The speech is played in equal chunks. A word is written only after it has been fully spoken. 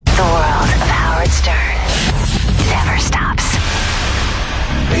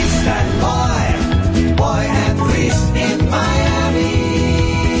Priest and boy and priest in Miami.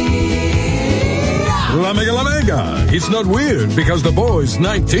 La Mega. It's not weird because the boy's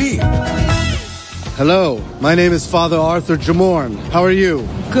 19. Hello, my name is Father Arthur Jamorn. How are you?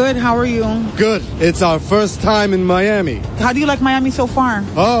 Good, how are you? Good. It's our first time in Miami. How do you like Miami so far?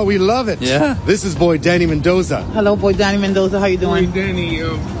 Oh, we love it. Yeah. This is boy Danny Mendoza. Hello, boy Danny Mendoza. How you doing? Hey, Danny,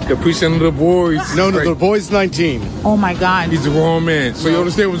 the priest and the boys. No, the boy's 19. Oh, my God. He's a grown man, so you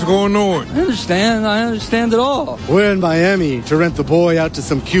understand what's going on. I understand it all. We're in Miami to rent the boy out to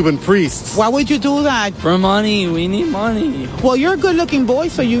some Cuban priests. Why would you do that? For money, we need money. Well, you're a good-looking boy,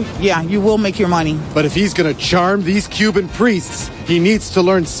 so you will make your money. But if he's going to charm these Cuban priests, he needs to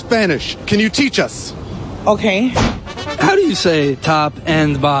learn Spanish. Can you teach us? Okay. How do you say top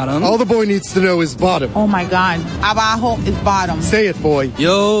and bottom? All the boy needs to know is bottom. Oh, my God. Abajo is bottom. Say it, boy.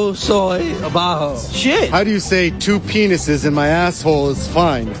 Yo soy abajo. Shit. How do you say 2 penises in my asshole is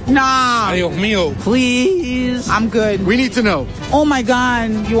fine? Nah. Dios mío. Please. I'm good. We need to know. Oh, my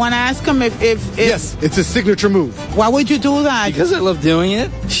God. You want to ask him if... Yes, it's a signature move. Why would you do that? Because I love doing it.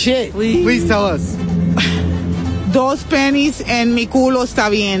 Shit. Please tell us. Dos pennies en mi culo está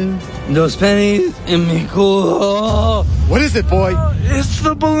bien. Dos pennies in mi culo. What is it, boy? It's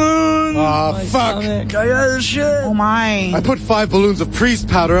the balloon. Ah, fuck. Stomach. I got the shit. Oh, my. I put 5 balloons of priest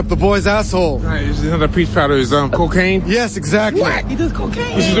powder up the boy's asshole. Right, this is another priest powder. Is cocaine? Yes, exactly. What? He does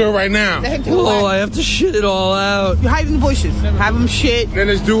cocaine. We should do it right now. Whoa, I have to shit it all out. You hide in the bushes. Have him shit. Then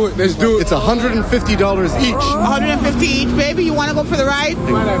let's do it. Let's do it. It's $150 each. 150 each, baby. You want to go for the ride?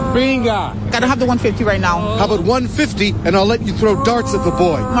 Bingo. Gotta have the 150 right now. How about 150 and I'll let you throw darts at the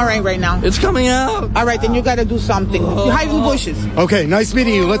boy? I'm all right now. It's coming out. All right, then you gotta do something. You hide in the bushes. Okay, nice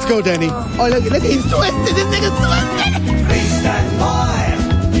meeting you. Let's go, Danny. Oh, look, he's twisted. This nigga's twisted. Priest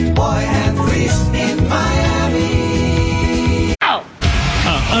and boy and priest in Miami.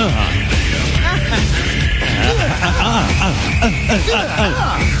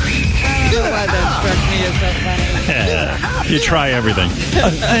 Why that struck me as so funny. You try everything.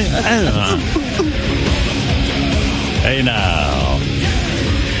 Hey now.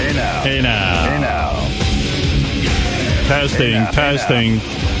 Testing.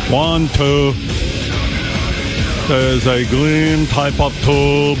 1, 2. There's a green type of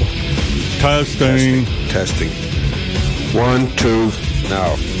tube. Testing. 1, 2.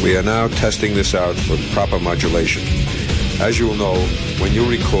 Now, we are now testing this out for proper modulation. As you will know, when you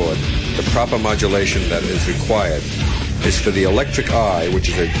record, the proper modulation that is required is for the electric eye, which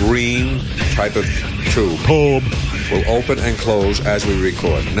is a green type of tube, will open and close as we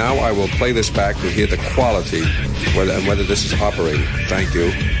record. Now I will play this back to hear the quality and whether this is operating. Thank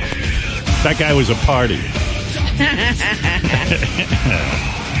you. That guy was a party.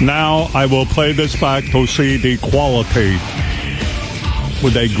 Now I will play this back to see the quality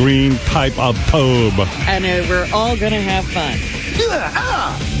with a green type of tube. And we're all going to have fun.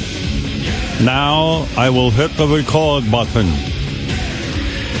 Now I will hit the record button.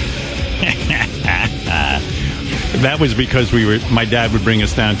 That was because my dad would bring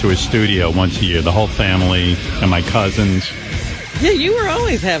us down to his studio once a year, the whole family and my cousins. Yeah, you were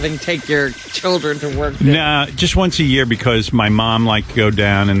always having to take your children to work. Nah, just once a year because my mom liked to go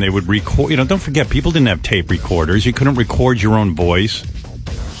down and they would record. You know, don't forget, people didn't have tape recorders. You couldn't record your own voice.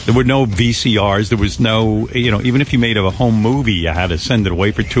 There were no VCRs. There was no, even if you made a home movie, you had to send it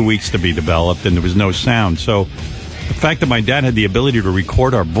away for 2 weeks to be developed, and there was no sound. So the fact that my dad had the ability to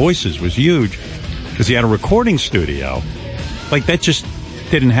record our voices was huge because he had a recording studio. Like, that just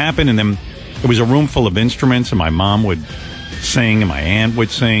didn't happen. And then it was a room full of instruments, and my mom would sing, and my aunt would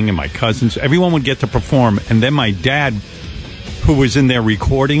sing, and my cousins. Everyone would get to perform. And then my dad, who was in there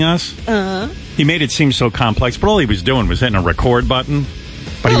recording us, he made it seem so complex, but all he was doing was hitting a record button.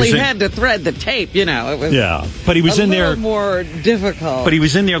 But he had to thread the tape, It was but he was in there more difficult. But he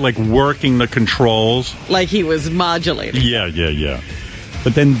was in there like working the controls, like he was modulating. Yeah.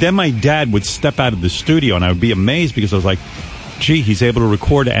 But then my dad would step out of the studio, and I would be amazed because I was like, "Gee, he's able to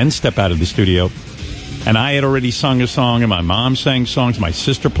record and step out of the studio." And I had already sung a song, and my mom sang songs. My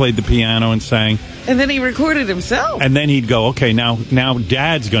sister played the piano and sang. And then he recorded himself. And then he'd go, "Okay, now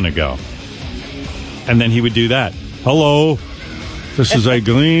Dad's gonna go," and then he would do that. Hello. This is a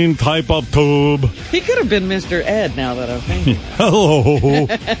green type of tube. He could have been Mr. Ed, now that I'm thinking. Hello.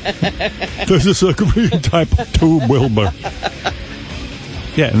 This is a green type of tube, Wilbur.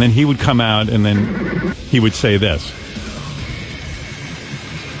 Yeah, and then he would come out, and then he would say this.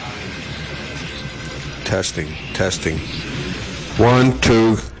 Testing. 1,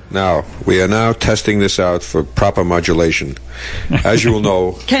 2. Now, we are now testing this out for proper modulation. As you will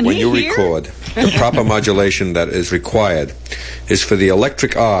know, Can when he you hear? record, the proper modulation that is required is for the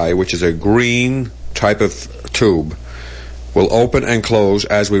electric eye, which is a green type of tube, will open and close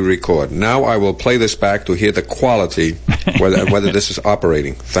as we record. Now I will play this back to hear the quality, whether this is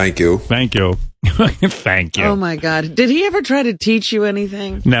operating. Thank you. Thank you. Thank you. Oh, my God. Did he ever try to teach you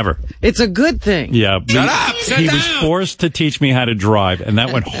anything? Never. It's a good thing. Yeah. Shut up! Sit He was down! forced to teach me how to drive, and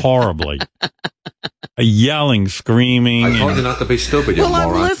that went horribly. Yelling, screaming. I told you And, not to be stupid, you Well, I'm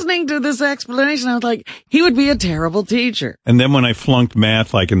moron. listening to this explanation. I was like, he would be a terrible teacher. and then when I flunked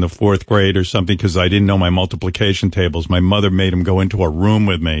math, like in the 4th grade or something, because I didn't know my multiplication tables, my mother made him go into a room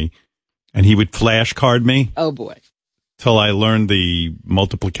with me, and he would flashcard me Oh, boy. till I learned the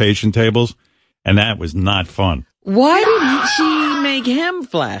multiplication tables, and that was not fun. Why didn't she make him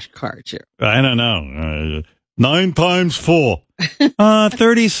flashcard you? I don't know. 9 times 4.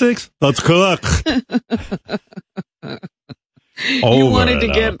 36. That's correct. You wanted to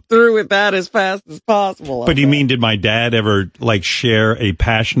get through with that as fast as possible. But you mean, did my dad ever like share a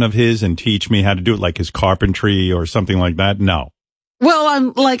passion of his and teach me how to do it, like his carpentry or something like that? No.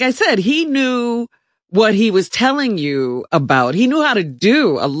 Well, like I said, he knew what he was telling you about. He knew how to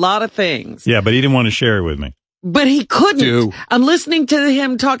do a lot of things, Yeah, but he didn't want to share it with me. but he couldn't. Do. I'm listening to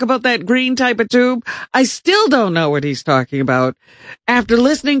him talk about that green type of tube. I still don't know what he's talking about after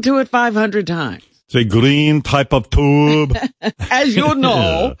listening to it 500 times. It's a green type of tube. As you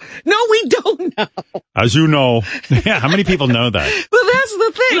know. No, we don't know. As you know. Yeah, how many people know that? But that's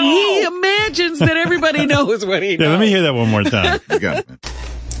the thing. He imagines that everybody knows what he knows. Yeah, let me hear that one more time. You got it, man.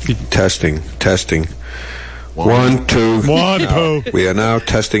 Testing. 1, 2. 1, 2. We are now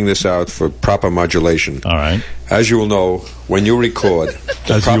testing this out for proper modulation. All right. As you will know, when you record,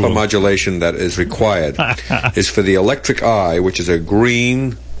 the As you proper will. modulation that is required is for the electric eye, which is a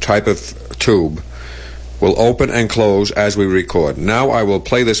green type of tube, will open and close as we record. Now I will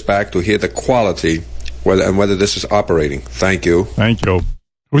play this back to hear the quality, whether this is operating. Thank you. Thank you.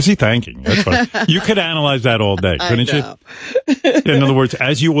 Who's he thanking? That's fine. You could analyze that all day, couldn't you? know. In other words,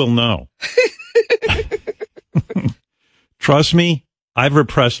 as you will know. Trust me, I've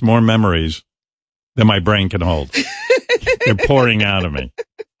repressed more memories than my brain can hold. They're pouring out of me.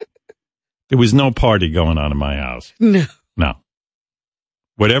 There was no party going on in my house. No. No.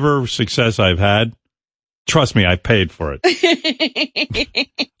 Whatever success I've had, trust me, I paid for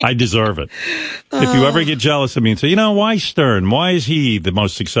it. I deserve it. If you ever get jealous of me and say, why Stern? Why is he the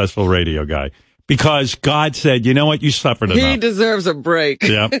most successful radio guy? Because God said, you know what? You suffered He enough. deserves a break.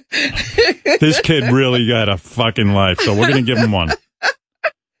 Yeah. This kid really got a fucking life, so we're going to give him one.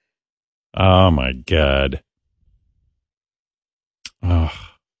 Oh, my God. Oh.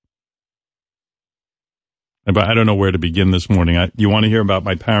 But I don't know where to begin this morning. You want to hear about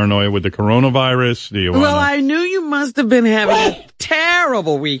my paranoia with the coronavirus? Do you want Well, I knew you must have been having a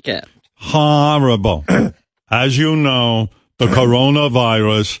terrible weekend. Horrible. As you know, the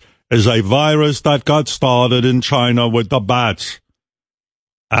coronavirus is a virus that got started in China with the bats.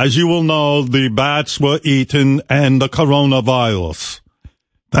 As you will know, the bats were eaten and the coronavirus.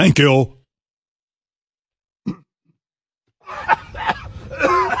 Thank you.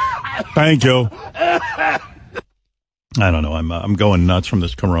 Thank you. I don't know. I'm going nuts from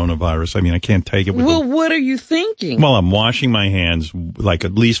this coronavirus. I mean, I can't take it. Well, what are you thinking? Well, I'm washing my hands like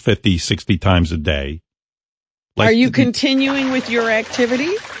at least 50, 60 times a day. Like, are you continuing with your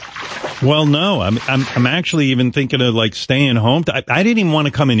activities? Well, no. I'm actually even thinking of like staying home. I didn't even want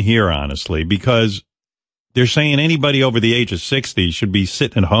to come in here, honestly, because they're saying anybody over the age of 60 should be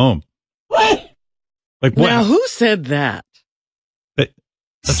sitting at home. What? Like what? Now, who said that?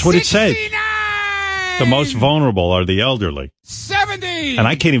 That's what it said. The most vulnerable are the elderly. 70! And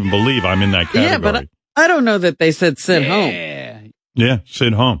I can't even believe I'm in that category. Yeah, but I don't know that they said sit home. Yeah,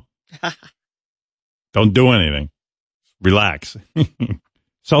 sit home. Don't do anything. Relax.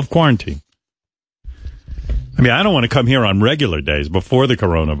 Self-quarantine. I mean, I don't want to come here on regular days before the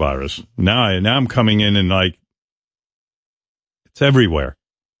coronavirus. Now I'm coming in and like, it's everywhere.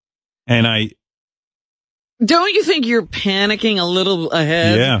 And Don't you think you're panicking a little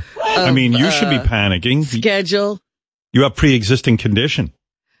ahead? Yeah. I mean, you should be panicking. Schedule. You have pre-existing condition.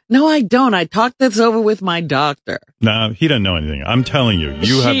 No, I don't. I talked this over with my doctor. No, he doesn't know anything. I'm telling you.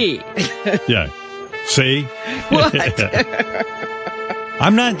 Yeah. See? What?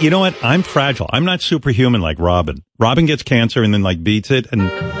 I'm not, you know what? I'm fragile. I'm not superhuman like Robin. Robin gets cancer and then like beats it and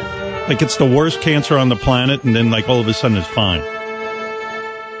like it's the worst cancer on the planet and then like all of a sudden it's fine.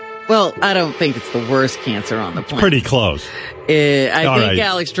 Well, I don't think it's the worst cancer on the planet. Pretty close. I think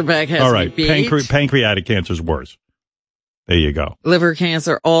Alex Trebek has all right. me beat. Pancreatic cancer is worse. There you go. Liver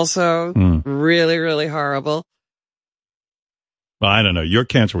cancer also really, really horrible. Well, I don't know. Your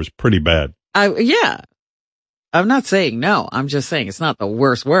cancer was pretty bad. Yeah. I'm not saying no. I'm just saying it's not the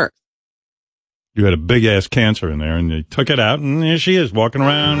worst. You had a big ass cancer in there, and they took it out, and there she is, walking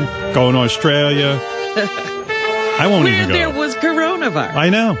around, going to Australia. I won't even go. Where there was coronavirus. I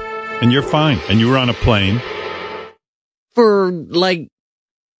know. And you're fine. And you were on a plane. For like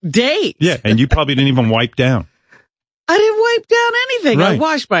days. Yeah, and you probably didn't even wipe down. I didn't wipe down anything. Right. I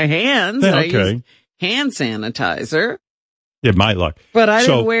washed my hands. Yeah, I okay. used hand sanitizer. Yeah, my luck. But I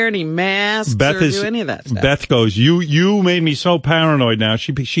didn't wear any masks or do any of that stuff. Beth goes, you made me so paranoid now.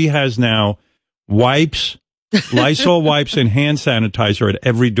 She has now wipes, Lysol wipes, and hand sanitizer at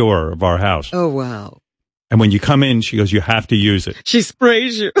every door of our house. Oh, wow. And when you come in, she goes, you have to use it. She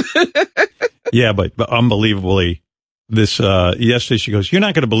sprays you. Yeah, but unbelievably, this yesterday she goes, you're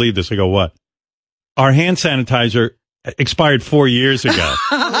not going to believe this. I go, what? Our hand sanitizer expired 4 years ago.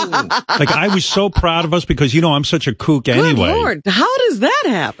 Like, I was so proud of us because, I'm such a kook anyway. Good Lord. How does that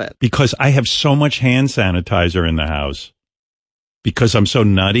happen? Because I have so much hand sanitizer in the house because I'm so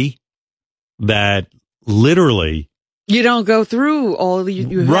nutty that literally you don't go through all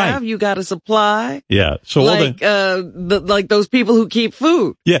you Right. have. You got to supply. Yeah. So like like those people who keep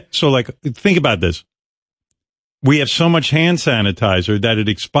food. Yeah. So like, think about this. We have so much hand sanitizer that it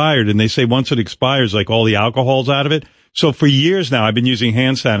expired, and they say once it expires, like all the alcohol's out of it. So for years now, I've been using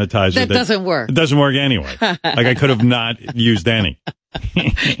hand sanitizer. That doesn't work. It doesn't work anyway. Like I could have not used any.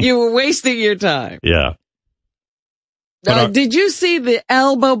 You were wasting your time. Yeah. Did you see the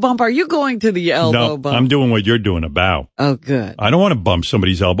elbow bump? Are you going to the elbow bump? I'm doing what you're doing, a bow. Oh, good. I don't want to bump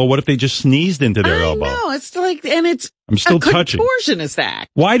somebody's elbow. What if they just sneezed into their elbow? No, it's like, and it's I'm still a touching. contortionist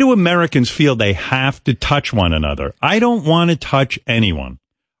act. Why do Americans feel they have to touch one another? I don't want to touch anyone.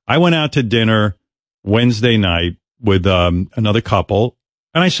 I went out to dinner Wednesday night with another couple,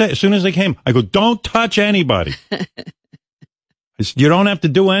 and I said, as soon as they came, I go, don't touch anybody. I said, you don't have to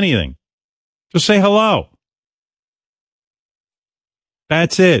do anything. Just say hello.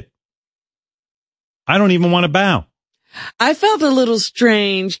 That's it. I don't even want to bow. I felt a little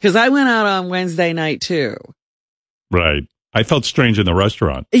strange because I went out on Wednesday night too. Right. I felt strange in the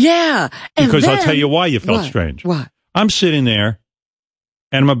restaurant. Yeah. And Because then, I'll tell you why you felt what? strange. What? I'm sitting there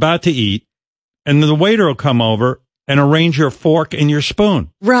and I'm about to eat, and the waiter will come over and arrange your fork and your spoon.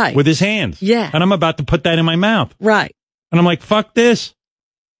 Right. With his hands. Yeah. And I'm about to put that in my mouth. Right. And I'm like, fuck this.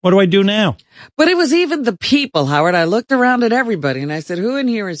 What do I do now? But it was even the people, Howard. I looked around at everybody and I said, who in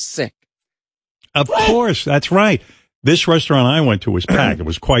here is sick? Of course. That's right. This restaurant I went to was packed. It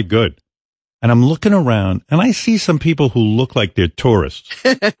was quite good. And I'm looking around and I see some people who look like they're tourists.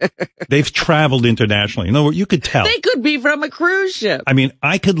 They've traveled internationally. You know, you could tell. They could be from a cruise ship. I mean,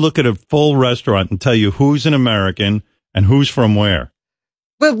 I could look at a full restaurant and tell you who's an American and who's from where.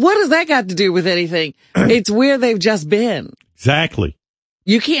 But what does that got to do with anything? It's where they've just been. Exactly.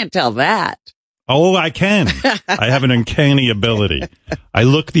 You can't tell that. Oh, I can. I have an uncanny ability. I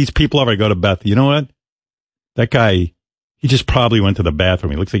look these people up. I go to Beth. You know what? That guy, he just probably went to the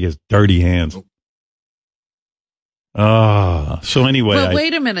bathroom. He looks like he has dirty hands. So anyway. Well,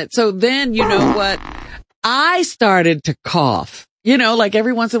 wait a minute. So then, you know what? I started to cough. You know, like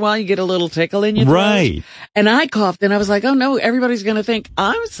every once in a while you get a little tickle in your throat. Right. And I coughed and I was like, oh no, everybody's going to think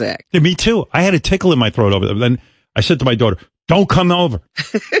I'm sick. Yeah, me too. I had a tickle in my throat over there. Then I said to my daughter, don't come over.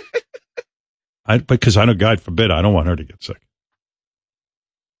 Because I know, God forbid, I don't want her to get sick.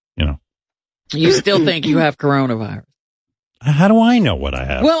 You know. You still think you have coronavirus. How do I know what I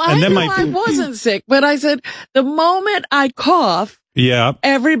have? Well, I wasn't sick, but I said the moment I cough, yeah,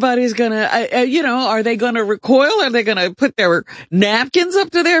 everybody's gonna, are they gonna recoil? Are they gonna put their napkins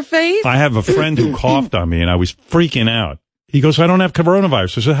up to their face? I have a friend who coughed on me and I was freaking out. He goes, I don't have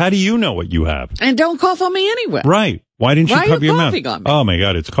coronavirus. I said, how do you know what you have? And don't cough on me anyway. Right. Why didn't you cover your mouth? On me? Oh my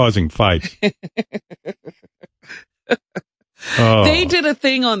God, it's causing fights. They did a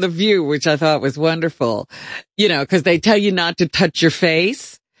thing on The View, which I thought was wonderful, because they tell you not to touch your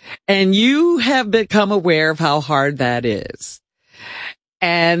face, and you have become aware of how hard that is.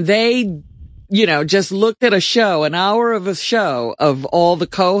 And they, just looked at an hour of a show of all the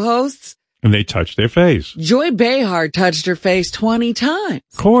co-hosts. And they touched their face. Joy Behar touched her face 20 times.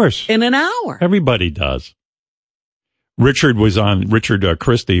 Of course. In an hour. Everybody does. Richard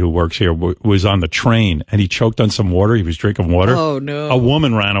Christie, who works here, was on the train and he choked on some water. He was drinking water. Oh, no. A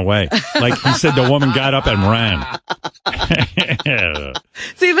woman ran away. Like he said, the woman got up and ran.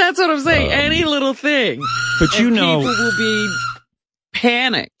 See, that's what I'm saying. Any little thing. But people will be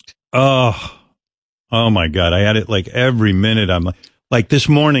panicked. Oh my God. I had it like every minute. I'm like this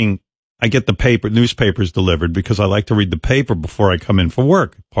morning, I get the newspapers delivered because I like to read the paper before I come in for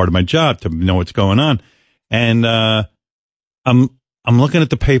work. Part of my job to know what's going on. And I'm looking at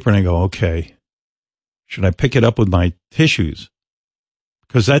the paper and I go, okay, should I pick it up with my tissues?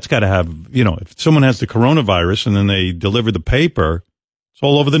 Because that's got to have, if someone has the coronavirus and then they deliver the paper, it's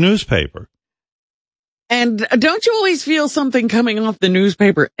all over the newspaper. And don't you always feel something coming off the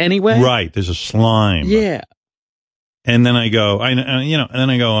newspaper anyway? Right. There's a slime. Yeah. And then I go, and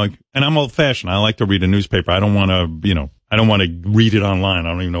I'm old fashioned. I like to read a newspaper. I don't want to read it online. I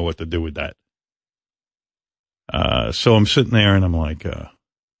don't even know what to do with that. So I'm sitting there and I'm like,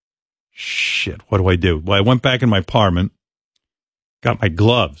 shit, what do I do? Well, I went back in my apartment, got my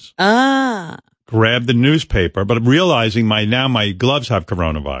gloves, grabbed the newspaper, but realizing my gloves have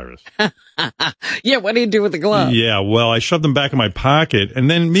coronavirus. Yeah, what do you do with the gloves? Yeah, well, I shoved them back in my pocket, and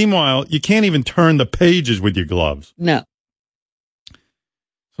then meanwhile, you can't even turn the pages with your gloves. No. So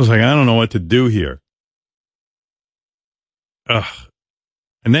I was like, I don't know what to do here. Ugh.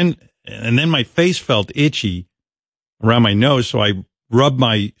 And then my face felt itchy around my nose, so I rubbed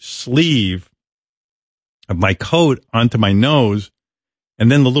my sleeve of my coat onto my nose,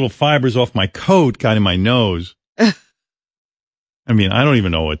 and then the little fibers off my coat got in my nose. I mean, I don't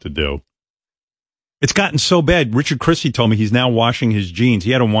even know what to do. It's gotten so bad. Richard Christie told me he's now washing his jeans.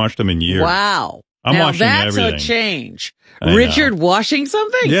 He hadn't washed them in years. Wow. I'm now washing that's everything. A change. I Richard know. washing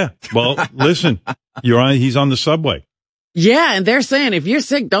something? Yeah. Well, listen, he's on the subway. Yeah, and they're saying if you're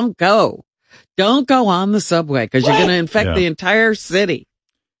sick, don't go. Don't go on the subway because you're going to infect the entire city.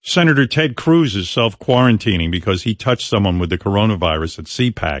 Senator Ted Cruz is self-quarantining because he touched someone with the coronavirus at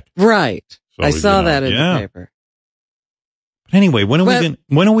CPAC. Right. So I saw that in the paper. Anyway, when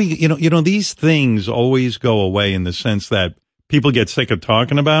are we, these things always go away in the sense that people get sick of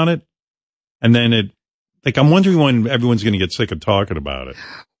talking about it. And then I'm wondering when everyone's going to get sick of talking about it.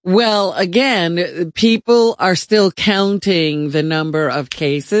 Well, again, people are still counting the number of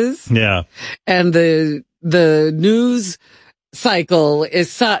cases. Yeah. And the news cycle is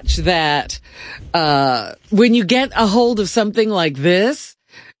such that, when you get a hold of something like this,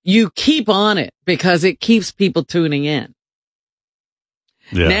 you keep on it because it keeps people tuning in.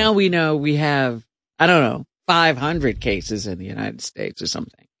 Yeah. Now we know we have, 500 cases in the United States or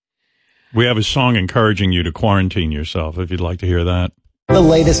something. We have a song encouraging you to quarantine yourself, if you'd like to hear that. The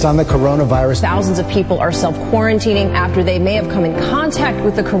latest on the coronavirus. Thousands of people are self-quarantining after they may have come in contact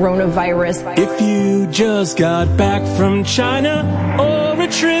with the coronavirus. If you just got back from China or a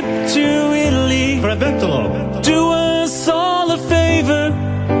trip to Italy, do us all a favor,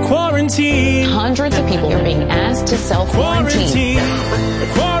 quarantine. Hundreds of people are being asked to self-quarantine.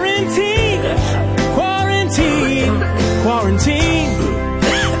 Quarantine.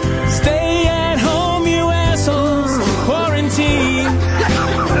 Stay at home, you assholes. Quarantine.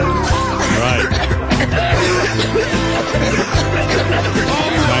 Right.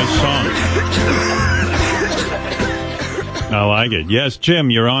 Nice song. I like it. Yes, Jim,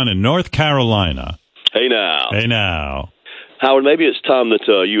 you're on in North Carolina. Hey now. Hey now. Howard, maybe it's time that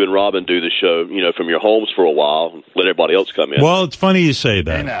you and Robin do the show, from your homes for a while. Let everybody else come in. Well, it's funny you say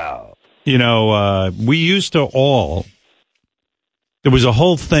that. Hey now. We used to all... There was a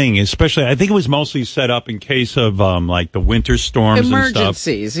whole thing, especially, I think it was mostly set up in case of, like the winter storms and stuff.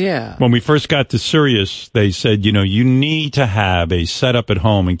 Emergencies, yeah. When we first got to Sirius, they said, you need to have a setup at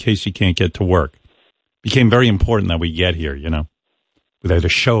home in case you can't get to work. It became very important that we get here, without a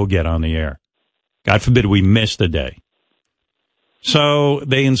show get on the air. God forbid we missed a day. So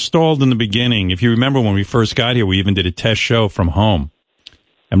they installed in the beginning, if you remember when we first got here, we even did a test show from home.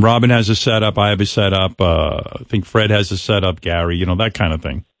 And Robin has a setup. I have a setup. I think Fred has a setup. Gary, that kind of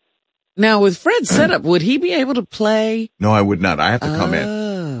thing. Now, with Fred's setup, would he be able to play? No, I would not. I have to come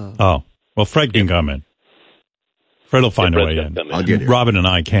in. Oh, well, Fred can come in. Fred will find a way in. I'll get here. Robin and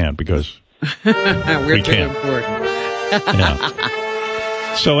I can't because we can't.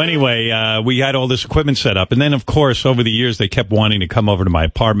 Yeah. So anyway, we had all this equipment set up. And then, of course, over the years, they kept wanting to come over to my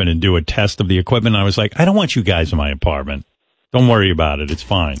apartment and do a test of the equipment. And I was like, I don't want you guys in my apartment. Don't worry about it. It's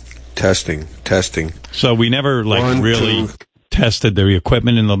fine. Testing. So we never really tested the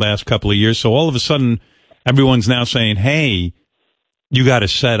equipment in the last couple of years. So all of a sudden, everyone's now saying, hey, you got to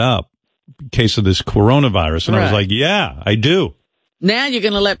set up in case of this coronavirus. And I was like, yeah, I do. Now you're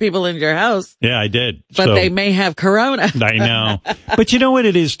going to let people into your house. Yeah, I did. But they may have corona. I know. But you know what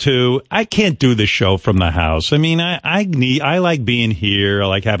it is, too? I can't do the show from the house. I mean, I like being here. I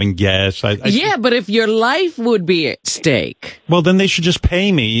like having guests. Yeah, but if your life would be at stake. Well, then they should just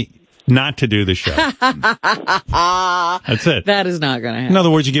pay me not to do the show. That's it. That is not going to happen. In other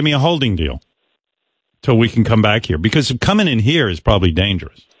words, you give me a holding deal till we can come back here. Because coming in here is probably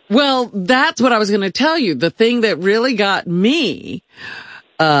dangerous. Well, that's what I was going to tell you. The thing that really got me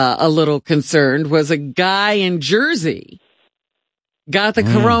a little concerned was a guy in Jersey got the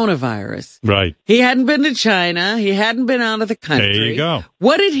coronavirus. Right. He hadn't been to China. He hadn't been out of the country. There you go.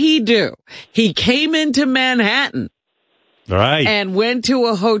 What did he do? He came into Manhattan. Right. And went to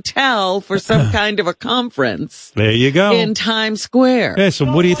a hotel for some kind of a conference. There you go. In Times Square. Yeah, so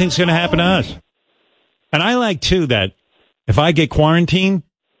what do you think's going to happen to us? And I like, too, that if I get quarantined,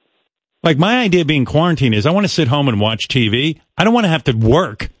 like my idea of being quarantined is I want to sit home and watch TV. I don't want to have to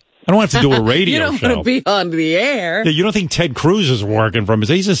work. I don't have to do a radio show. You don't want to be on the air. Yeah, you don't think Ted Cruz is working from his?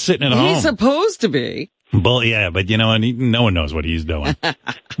 He's just sitting at home. He's supposed to be. But you know, no one knows what he's doing.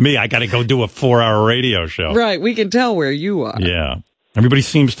 Me, I got to go do a 4-hour radio show. Right, we can tell where you are. Yeah. Everybody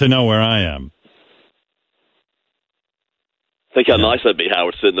seems to know where I am. Think how nice that'd be,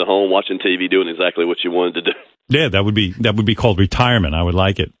 Howard, sitting at home watching TV, doing exactly what you wanted to do. Yeah, that would be called retirement. I would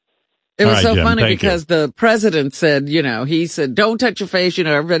like it. It was so Jim, funny because the president said, he said, don't touch your face.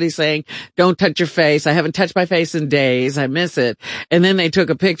 Everybody's saying, don't touch your face. I haven't touched my face in days. I miss it. And then they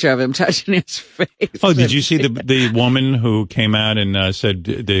took a picture of him touching his face. Oh, did you see the woman who came out and said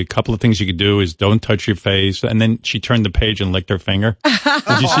the couple of things you could do is don't touch your face? And then she turned the page and licked her finger.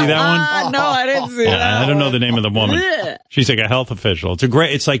 Did you see that one? No, I didn't see that. I don't know the name of the woman. She's like a health official.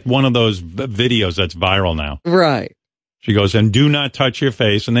 It's like one of those videos that's viral now. Right. She goes, and do not touch your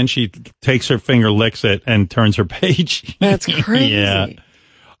face. And then she takes her finger, licks it, and turns her page. That's crazy. Yeah.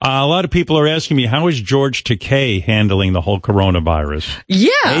 A lot of people are asking me, how is George Takei handling the whole coronavirus?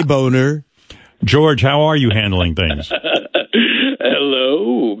 Yeah. Hey, boner. George, how are you handling things?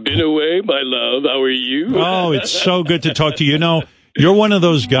 Hello. Been away, my love. How are you? Oh, it's so good to talk to you. You know, you're one of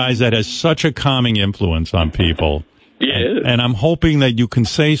those guys that has such a calming influence on people. Yes. And I'm hoping that you can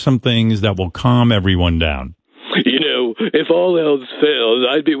say some things that will calm everyone down. If all else fails,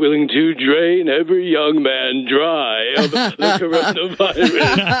 I'd be willing to drain every young man dry of the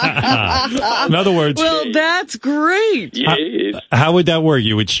coronavirus. In other words... Well, that's great. Yes. How would that work?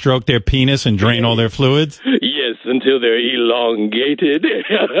 You would stroke their penis and drain all their fluids? Yes, until they're elongated.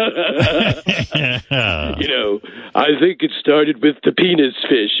 I think it started with the penis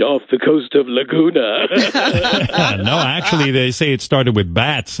fish off the coast of Laguna. No, actually, they say it started with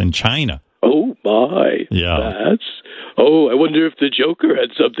bats in China. Oh, my. Yeah. Bats? Oh, I wonder if the Joker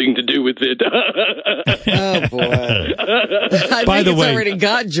had something to do with it. Oh, boy. By the way, already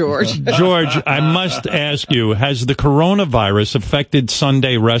got George. George, I must ask you, has the coronavirus affected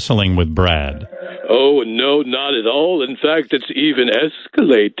Sunday wrestling with Brad? Oh, no, not at all. In fact, it's even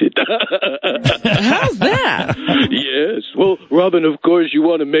escalated. How's that? Yes. Well, Robin, of course, you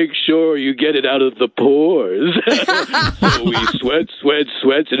want to make sure you get it out of the pores. So we sweat.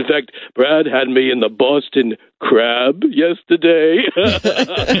 In fact, Brad had me in the Boston Crab yesterday.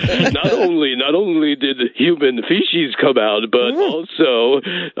 Not only did human feces come out, but also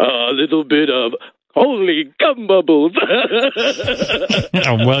a little bit of holy gum bubbles.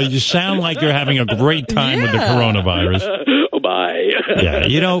 Well, you sound like you're having a great time with the coronavirus. Oh, bye.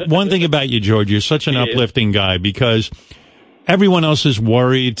 Yeah, one thing about you, George, you're such an uplifting guy because everyone else is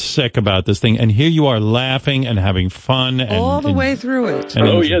worried, sick about this thing, and here you are laughing and having fun. All the way through it.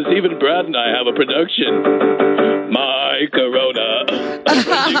 Oh, yes, even Brad and I have a production. My Corona.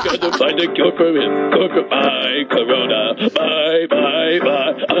 You're going to find a cure for it. My Corona. Bye.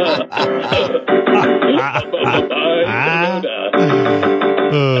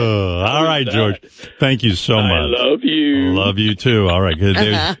 All right, George. Thank you so much. I love you. Love you, too. All right. Good.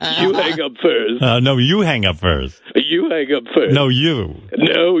 You hang up first. No, you hang up first. You hang up first. No, you.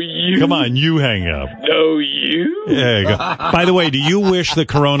 No, you. Come on, you hang up. No, you. There you go. By the way, do you wish the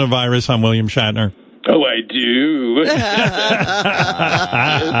coronavirus on William Shatner? Oh, I do. I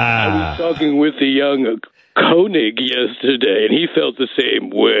was talking with the young Koenig yesterday, and he felt the same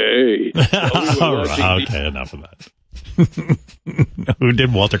way. All right. Okay, enough of that. Who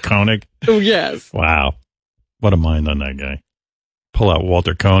did Walter Koenig? Oh, yes. Wow. What a mind on that guy. Pull out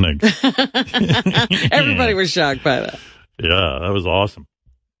Walter Koenig. Everybody was shocked by that. Yeah, that was awesome.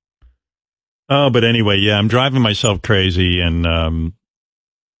 Oh, but anyway, yeah, I'm driving myself crazy, and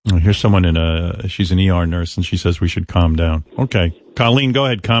here's someone she's an ER nurse, and she says we should calm down. Okay. Colleen, go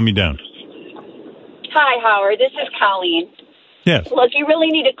ahead, calm me down. Hi, Howard. This is Colleen. Yes. Look, you really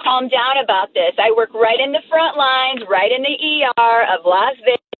need to calm down about this. I work right in the front lines, right in the ER of Las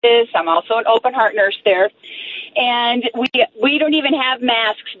Vegas. I'm also an open heart nurse there. And we don't even have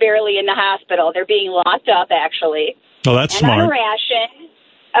masks barely in the hospital. They're being locked up, actually. Oh, that's and smart. on a ration.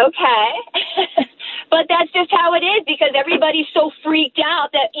 Okay. But that's just how it is because everybody's so freaked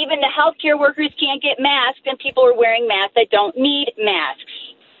out that even the healthcare workers can't get masks and people are wearing masks that don't need masks.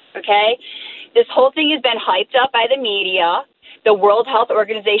 Okay? This whole thing has been hyped up by the media. The World Health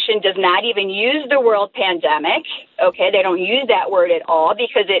Organization does not even use the word pandemic. Okay? They don't use that word at all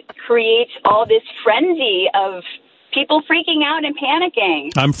because it creates all this frenzy of people freaking out and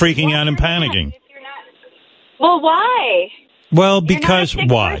panicking. I'm freaking out and panicking. Well, why? Well, because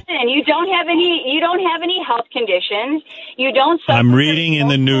why? Person. You don't have any health conditions. You don't suffer. I'm reading in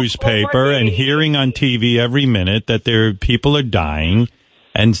the newspaper and hearing on TV every minute that people are dying,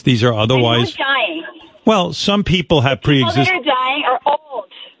 and these are otherwise. And who's dying? Well, some people have pre-existing. People that are dying are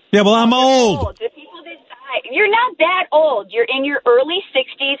old. Yeah, well, I'm old. The people that die, you're not that old. You're in your early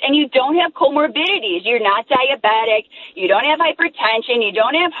 60s, and you don't have comorbidities. You're not diabetic. You don't have hypertension. You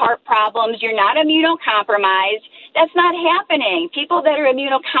don't have heart problems. You're not immunocompromised. That's not happening. People that are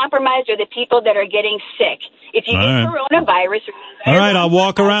immunocompromised are the people that are getting sick. If you get coronavirus... All right, I'll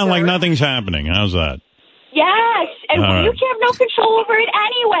walk around like nothing's happening. How's that? Yes, and you have no control over it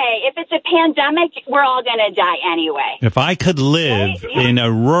anyway. If it's a pandemic, we're all going to die anyway. If I could live in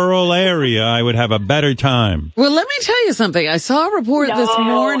a rural area, I would have a better time. Well, let me tell you something. I saw a report this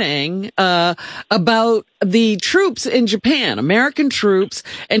morning about the troops in Japan, American troops,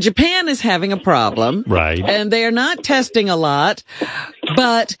 and Japan is having a problem. Right. And they are not testing a lot.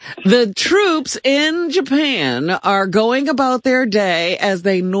 But the troops in Japan are going about their day as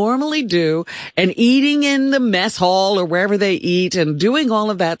they normally do and eating in the mess hall or wherever they eat and doing all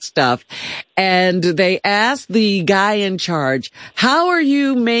of that stuff. And they asked the guy in charge, how are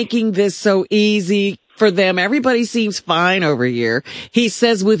you making this so easy for them? Everybody seems fine over here. He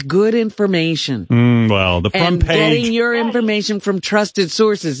says with good information. Well, the front and page. Getting your information from trusted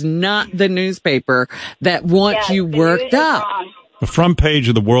sources, not the newspaper that wants you worked up. The front page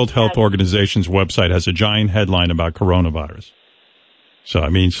of the World Health Organization's website has a giant headline about coronavirus. So, I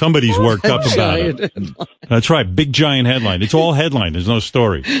mean, somebody's worked up about it. That's right. Big giant headline. It's all headline. There's no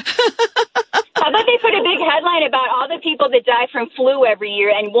story. How about they put a big headline about all the people that die from flu every year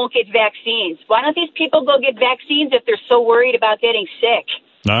and won't get vaccines? Why don't these people go get vaccines if they're so worried about getting sick?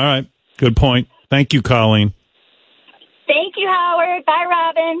 All right. Good point. Thank you, Colleen. Thank you, Howard. Bye,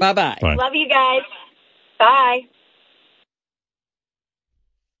 Robin. Bye-bye. Bye. Love you guys. Bye.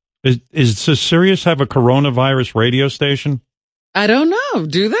 Is Sirius have a coronavirus radio station? I don't know.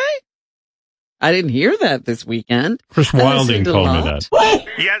 Do they? I didn't hear that this weekend. Chris Wilding told me that.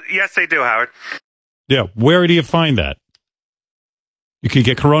 Yes, they do, Howard. Yeah. Where do you find that? You can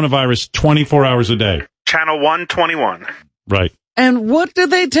get coronavirus 24 hours a day. Channel 121. Right. And what do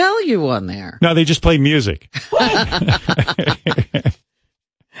they tell you on there? No, they just play music.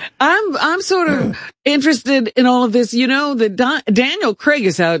 I'm sort of interested in all of this. You know, Daniel Craig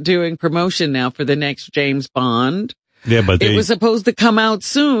is out doing promotion now for the next James Bond. Yeah, but it was supposed to come out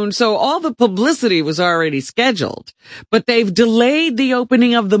soon, so all the publicity was already scheduled. But they've delayed the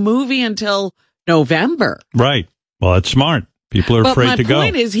opening of the movie until November. Right. Well, that's smart. People are afraid to go. But my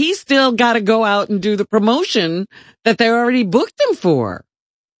point is, he's still got to go out and do the promotion that they already booked him for.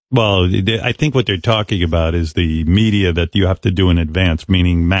 Well, I think what they're talking about is the media that you have to do in advance,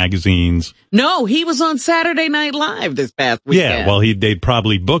 meaning magazines. No, he was on Saturday Night Live this past weekend. Yeah, well, they'd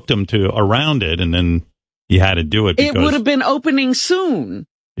probably booked him around it, and then he had to do it. It would have been opening soon.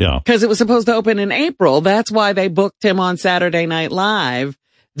 Yeah. Because it was supposed to open in April. That's why they booked him on Saturday Night Live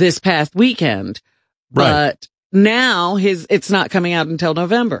this past weekend. Right. But now it's not coming out until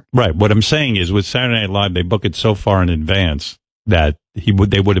November. Right. What I'm saying is with Saturday Night Live, they book it so far in advance that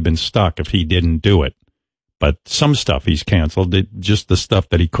they would have been stuck if he didn't do it. But some stuff he's canceled, just the stuff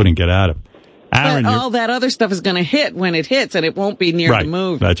that he couldn't get out of. Aaron, but all that other stuff is going to hit when it hits, and it won't be near the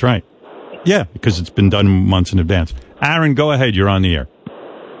movie. That's right. Yeah, because it's been done months in advance. Aaron, go ahead. You're on the air.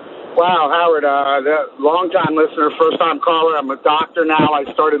 Wow, Howard, long-time listener, first-time caller. I'm a doctor now.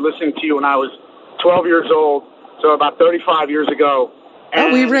 I started listening to you when I was 12 years old, so about 35 years ago.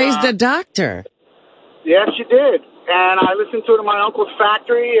 And, we raised a doctor. Yes, you did. And I listened to it in my uncle's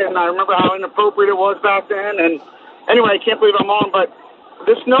factory, and I remember how inappropriate it was back then. And anyway, I can't believe I'm on, but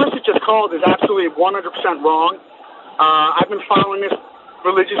this nurse that just called is absolutely 100% wrong. I've been following this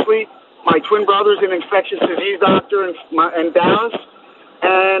religiously. My twin brother's an infectious disease doctor in Dallas,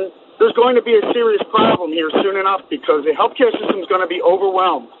 and there's going to be a serious problem here soon enough because the healthcare system is going to be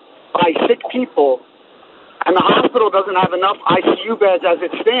overwhelmed by sick people, and the hospital doesn't have enough ICU beds as it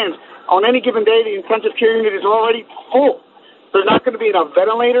stands. On any given day, the intensive care unit is already full. There's not going to be enough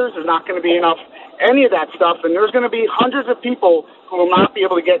ventilators. There's not going to be enough any of that stuff, and there's going to be hundreds of people who will not be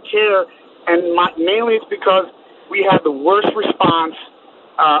able to get care, and mainly it's because we have the worst response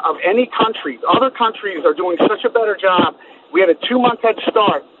of any country. Other countries are doing such a better job. We had a 2-month head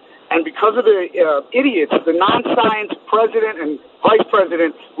start, and because of the idiots, the non-science president and vice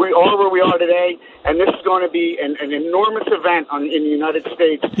president, we are where we are today, and this is going to be an enormous event in the United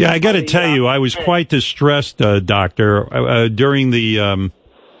States. Yeah, I got to tell you, I was quite distressed, Doctor, during the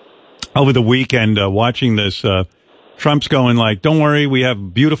over the weekend watching this. Trump's going like, don't worry, we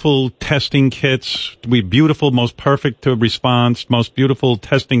have beautiful testing kits. We beautiful, most perfect response, most beautiful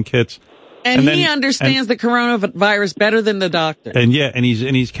testing kits. And he understands the coronavirus better than the doctor. And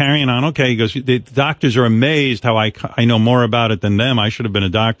he's carrying on. Okay, he goes, the doctors are amazed how I know more about it than them. I should have been a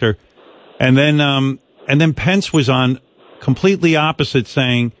doctor. And then Pence was on completely opposite,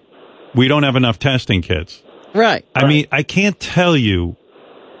 saying we don't have enough testing kits. Right. I mean, I can't tell you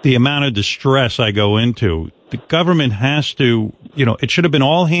the amount of distress I go into. The government has to, it should have been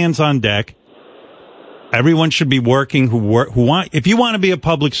all hands on deck. Everyone should be working if you want to be a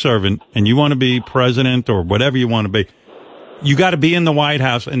public servant and you want to be president or whatever you want to be, you got to be in the White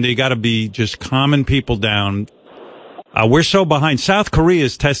House and they got to be just calming people down. We're so behind. South Korea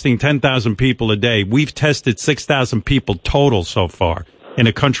is testing 10,000 people a day. We've tested 6,000 people total so far in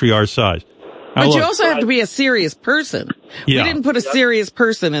a country our size. But you also have to be a serious person. Yeah. We didn't put a serious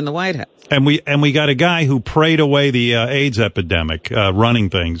person in the White House. And we got a guy who prayed away the AIDS epidemic, running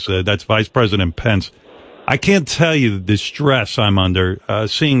things. That's Vice President Pence. I can't tell you the distress I'm under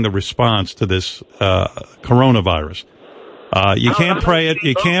seeing the response to this coronavirus. You can't pray it.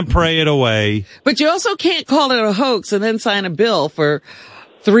 You can't pray it away. But you also can't call it a hoax and then sign a bill for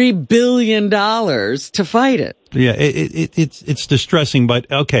 $3 billion to fight it. Yeah, it's distressing.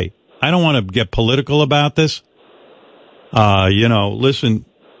 But okay, I don't want to get political about this. Listen.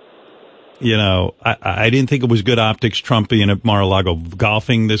 I didn't think it was good optics, Trump being at Mar-a-Lago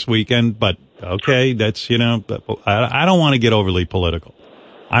golfing this weekend, but okay, that's, I don't want to get overly political.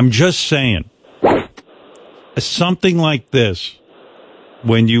 I'm just saying, something like this,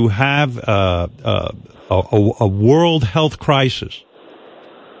 when you have a world health crisis,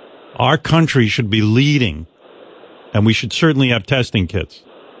 our country should be leading, and we should certainly have testing kits.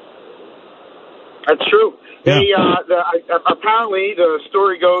 That's true. Yeah. Apparently, the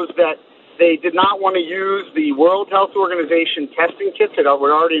story goes that they did not want to use the World Health Organization testing kits that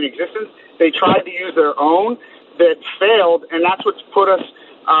were already in existence. They tried to use their own that failed, and that's what's put us,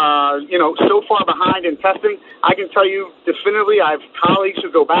 so far behind in testing. I can tell you definitively, I have colleagues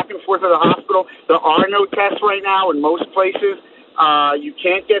who go back and forth to the hospital. There are no tests right now in most places. You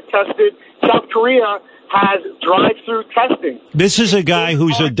can't get tested. South Korea has drive-through testing. This is a guy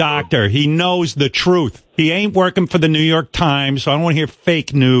who's a doctor. He knows the truth. He ain't working for the New York Times, so I don't want to hear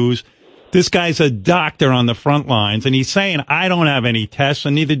fake news. This guy's a doctor on the front lines, and he's saying, I don't have any tests,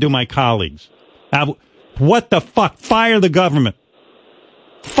 and neither do my colleagues. What the fuck? Fire the government.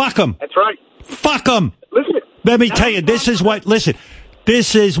 Fuck them. That's right. Fuck them. Listen. Let me tell you, this is why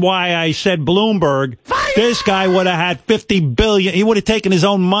I said Bloomberg. Fire! This guy would have had $50 billion. He would have taken his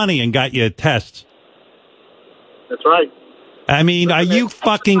own money and got you tests. That's right. I mean, are you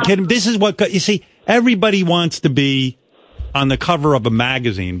fucking kidding? This is what, you see, everybody wants to be on the cover of a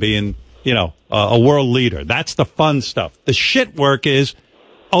magazine being, a world leader. That's the fun stuff. The shit work is,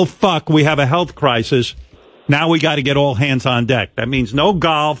 oh, fuck, we have a health crisis. Now we got to get all hands on deck. That means no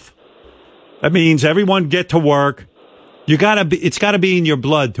golf. That means everyone get to work. It's got to be in your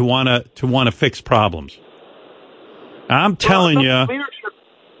blood to want to fix problems. I'm telling you,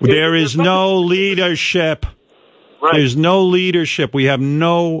 there is no leadership. Right. There's no leadership. We have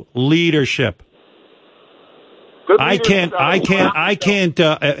no leadership. I can't,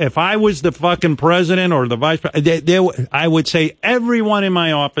 if I was the fucking president or the vice president, I would say everyone in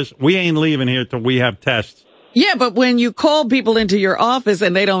my office, we ain't leaving here till we have tests. Yeah, but when you call people into your office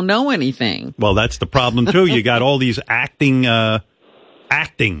and they don't know anything. Well, that's the problem too. You got all these acting.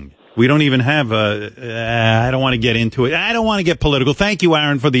 We don't even have I don't want to get into it. I don't want to get political. Thank you,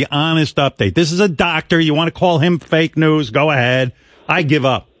 Aaron, for the honest update. This is a doctor. You want to call him fake news? Go ahead. I give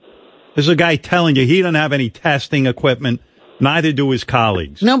up. This is a guy telling you he doesn't have any testing equipment. Neither do his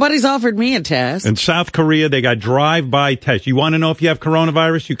colleagues. Nobody's offered me a test. In South Korea, they got drive-by tests. You want to know if you have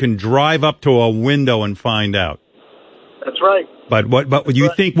coronavirus? You can drive up to a window and find out. That's right. But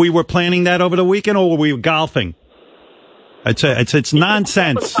you think we were planning that over the weekend, or were we golfing? It's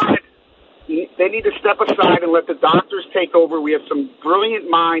nonsense. They need to step aside and let the doctors take over. We have some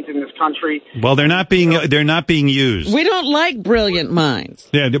brilliant minds in this country. Well, they're not being used. We don't like brilliant minds.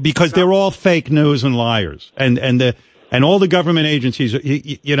 Yeah, because they're all fake news and liars. And all the government agencies,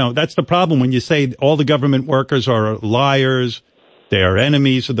 that's the problem when you say all the government workers are liars, they are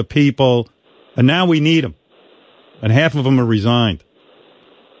enemies of the people, and now we need them. And half of them are resigned.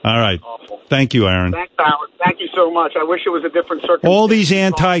 All right. Thank you, Aaron. Thanks, Howard. Thank you so much. I wish it was a different circumstance. All these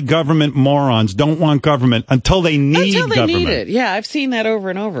anti-government morons don't want government until they need government. Need it. Yeah, I've seen that over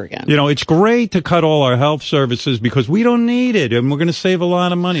and over again. You know, it's great to cut all our health services because we don't need it, and we're going to save a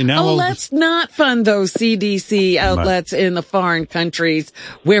lot of money. Now, let's not fund those CDC outlets in the foreign countries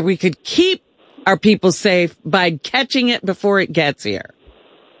where we could keep our people safe by catching it before it gets here.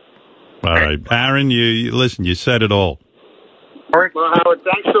 All right, Aaron, you listen. You said it all. Well, Howard,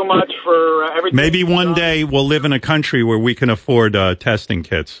 thanks so much for everything. Maybe one day we'll live in a country where we can afford testing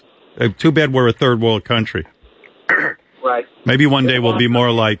kits. Too bad we're a third world country. Right. Maybe one day we'll be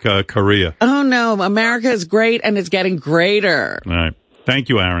more like Korea. Oh, no. America is great, and it's getting greater. All right. Thank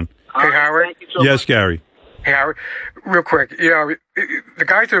you, Aaron. Hey, Howard. Thank you so Yes, much. Gary. Hey, Howard, real quick, you know, the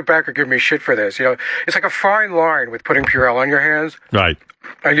guys at the back are giving me shit for this. You know, it's like a fine line with putting Purell on your hands Right.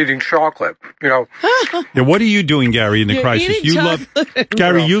 and eating chocolate, you know. Yeah, what are you doing, Gary, in the You're crisis? eating You love,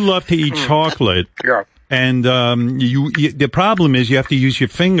 Gary, you love to eat chocolate. Yeah. And you the problem is you have to use your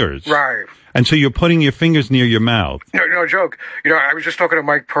fingers. Right. And so you're putting your fingers near your mouth. No joke. You know, I was just talking to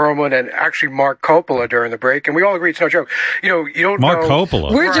Mike Perlman and actually Mark Coppola during the break, and we all agree it's no joke. You know, you don't Mark know.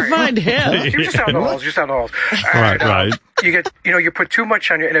 Coppola. Where'd you find him? He was just down the halls, Right, right. You get, you know, you put too much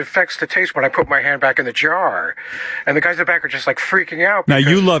on you, and it affects the taste when I put my hand back in the jar. And the guys in the back are just like freaking out. Now,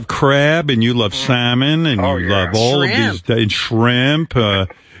 you love crab, and you love salmon, and you love all Shrimp. of these, and shrimp.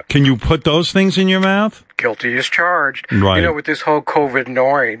 Can you put those things in your mouth? Guilty as charged. Right. You know, with this whole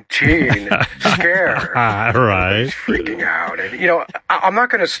COVID-19 scare. Right. He's freaking out. And, you know, I'm not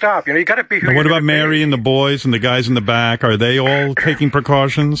going to stop. You know, you got to be who And what you're about gonna Mary be. and the boys and the guys in the back? Are they all taking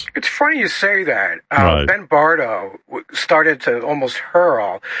precautions? It's funny you say that. Right. Ben Bardo started to almost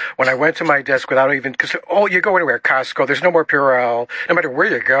hurl when I went to my desk without even, because you go anywhere, Costco, there's no more Purell, no matter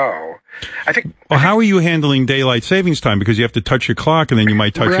where you go. I think. Well, how are you handling daylight savings time? Because you have to touch your clock and then you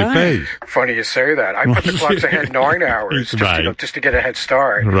might touch your face. Funny you say that. I put the clocks ahead 9 hours just to get a head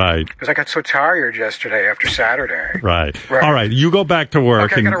start. Right. Because I got so tired yesterday after Saturday. Right. All right. You go back to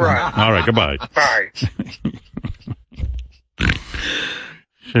work. Okay, I gotta run. All right. Goodbye. Bye.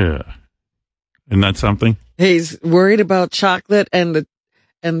 Yeah. Isn't that something? He's worried about chocolate and the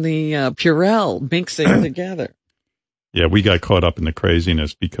Purell mixing together. Yeah, we got caught up in the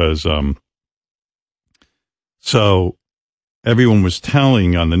craziness because, so everyone was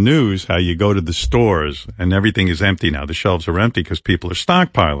telling on the news how you go to the stores and everything is empty now. The shelves are empty because people are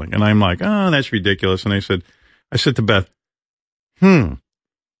stockpiling. And I'm like, oh, that's ridiculous. And I said to Beth,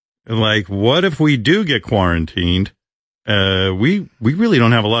 like, what if we do get quarantined? We really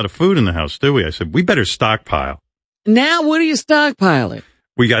don't have a lot of food in the house, do we? I said, we better stockpile. Now, what are you stockpiling?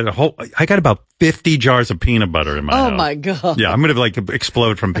 We got I got about 50 jars of peanut butter in my house. Oh my God. Yeah, I'm going to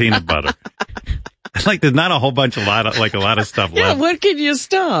explode from peanut butter. Like there's not a whole bunch, a lot of stuff Yeah, left. what can you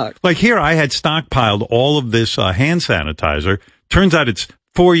stock? Like here, I had stockpiled all of this hand sanitizer. Turns out it's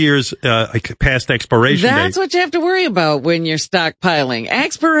 4 years past expiration date. That's what you have to worry about when you're stockpiling.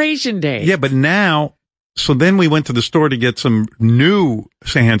 Expiration date. Yeah, but now, so then we went to the store to get some new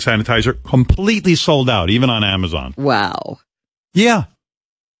hand sanitizer, completely sold out, even on Amazon. Wow. Yeah.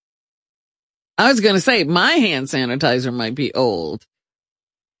 I was going to say, my hand sanitizer might be old.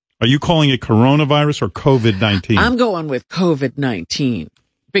 Are you calling it coronavirus or COVID-19? I'm going with COVID-19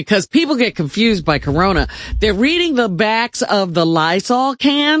 because people get confused by corona. They're reading the backs of the Lysol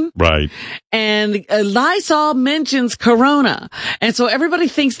can. Right. And Lysol mentions corona. And so everybody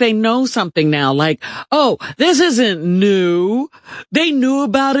thinks they know something now. Like, oh, this isn't new. They knew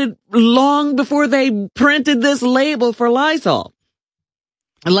about it long before they printed this label for Lysol.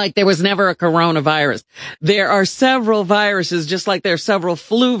 Like there was never a coronavirus. There are several viruses, just like there are several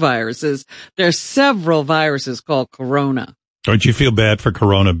flu viruses. There are several viruses called corona. Don't you feel bad for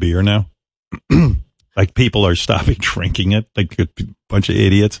Corona beer now? Like people are stopping drinking it, like a bunch of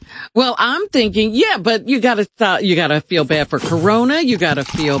idiots. Well, I'm thinking, yeah, but you gotta feel bad for Corona. You gotta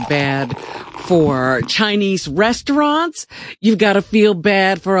feel bad for Chinese restaurants. You've got to feel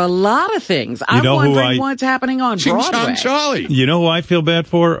bad for a lot of things. I'm wondering what's happening on Broadway. Charlie. You know who I feel bad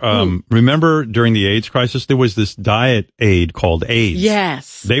for? Remember during the AIDS crisis, there was this diet aid called AIDS.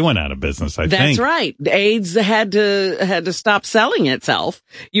 Yes. They went out of business, I think. That's right. AIDS had to stop selling itself.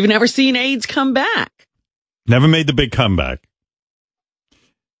 You've never seen AIDS come back. Never made the big comeback.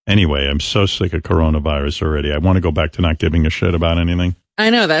 Anyway, I'm so sick of coronavirus already. I want to go back to not giving a shit about anything. I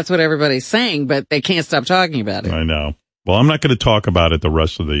know that's what everybody's saying, but they can't stop talking about it. I know. Well, I'm not going to talk about it the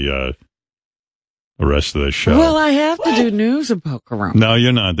rest of the show. Well, I have to do news about corona. No,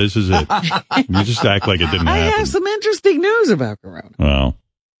 you're not. This is it. You just act like it didn't I happen. have some interesting news about corona. Well,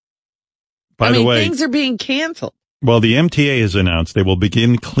 by the way, things are being canceled. Well, the MTA has announced they will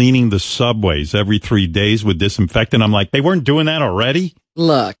begin cleaning the subways every 3 days with disinfectant. I'm like, they weren't doing that already?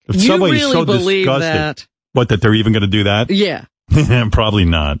 Look, The you subway is really so believe disgusting. that? What, that they're even going to do that? Yeah. Probably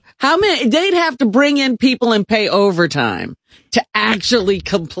not. How many? They'd have to bring in people and pay overtime to actually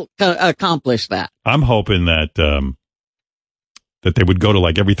accomplish that. I'm hoping that that they would go to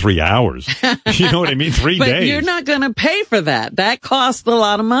like every 3 hours. You know what I mean? 3 But days. you're not going to pay for that. That costs a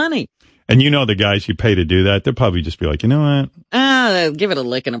lot of money. And you know the guys you pay to do that, they'll probably just be like, you know what? Give it a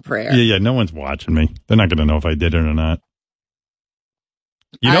lick and a prayer. Yeah, no one's watching me. They're not going to know if I did it or not.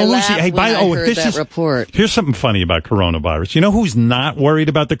 You know who's that report. Here's something funny about coronavirus. You know who's not worried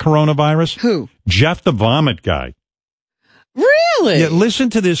about the coronavirus? Who? Jeff the Vomit Guy. Really? Yeah, listen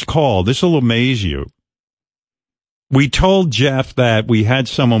to this call. This will amaze you. We told Jeff that we had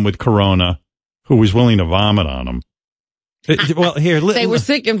someone with corona who was willing to vomit on him. Well, here. They were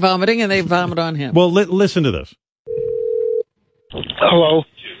sick and vomiting, and they vomit on him. Well, listen to this. Hello.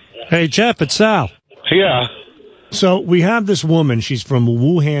 Hey, Jeff, it's Sal. Yeah. So we have this woman. She's from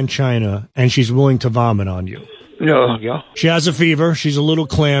Wuhan, China, and she's willing to vomit on you. Yeah. She has a fever. She's a little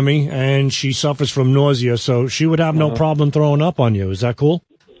clammy, and she suffers from nausea, so she would have no problem throwing up on you. Is that cool?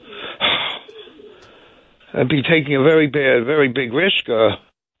 I'd be taking a very big risk.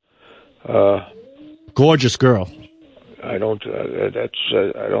 Gorgeous girl. I don't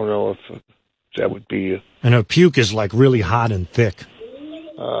know if that would be. And her puke is like really hot and thick.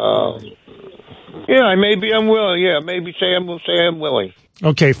 Yeah, I'm willing. Yeah, maybe say I'm willing.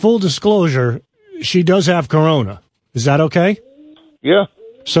 Okay, full disclosure, she does have corona. Is that okay? Yeah.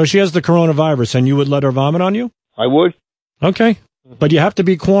 So she has the coronavirus, and you would let her vomit on you? I would. Okay. But you have to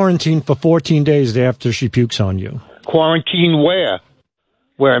be quarantined for 14 days after she pukes on you. Quarantine where?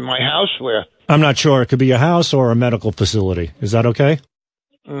 Where, in my house? Where? I'm not sure. It could be a house or a medical facility. Is that okay?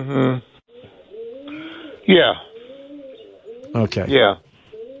 Mm-hmm. Yeah. Okay. Yeah.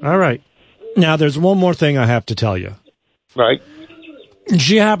 All right. Now, there's one more thing I have to tell you. Right.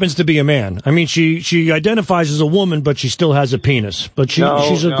 She happens to be a man. I mean, she identifies as a woman, but she still has a penis. But she's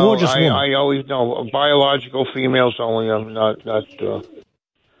a gorgeous woman. I always know. Biological females only. I'm not.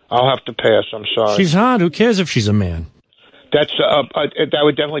 I'll have to pass. I'm sorry. She's hot. Who cares if she's a man? That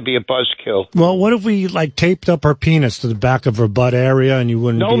would definitely be a buzzkill. Well, what if we taped up her penis to the back of her butt area, and you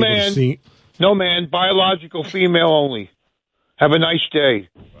wouldn't be able to see? No, man. Biological female only. Have a nice day.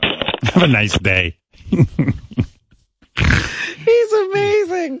 Have a nice day. He's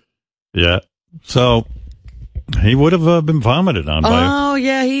amazing. Yeah. So he would have been vomited on by. Oh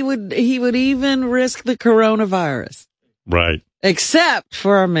yeah, he would even risk the coronavirus. Right. Except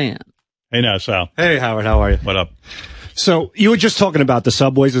for a man. Hey now, Sal. Hey, Howard, how are you? What up? So you were just talking about the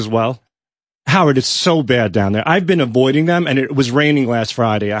subways as well. Howard, it's so bad down there. I've been avoiding them, and it was raining last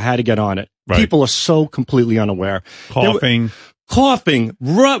Friday. I had to get on it. Right. People are so completely unaware. Coughing,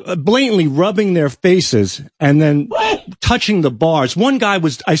 blatantly rubbing their faces, and then touching the bars. One guy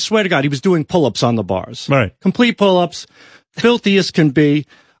I swear to God, he was doing pull-ups on the bars. Right. Complete pull-ups, filthy as can be.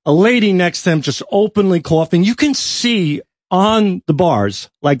 A lady next to him just openly coughing. You can see on the bars,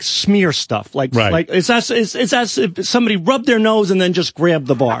 like smear stuff. Like it's as if somebody rubbed their nose and then just grabbed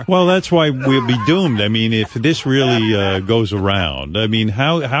the bar. Well, that's why we'll be doomed. I mean, if this really goes around, I mean,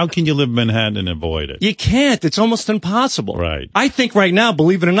 how can you live in Manhattan and avoid it? You can't. It's almost impossible. Right. I think right now,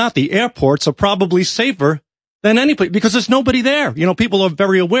 believe it or not, the airports are probably safer than any place because there's nobody there. You know, people are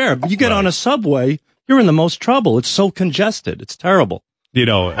very aware. You get on a subway, you're in the most trouble. It's so congested. It's terrible. You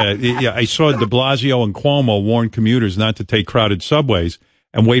know, I saw de Blasio and Cuomo warn commuters not to take crowded subways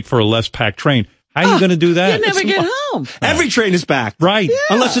and wait for a less packed train. How are you going to do that? You never get home. Every train is packed. Right. Yeah.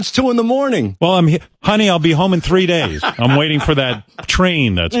 Unless it's 2 a.m. Well, honey, I'll be home in 3 days. I'm waiting for that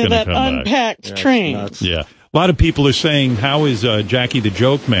train that's going to come back. That unpacked train. Yeah. A lot of people are saying, how is Jackie the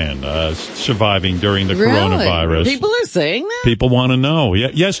Joke Man surviving during the coronavirus? People are saying that? People want to know.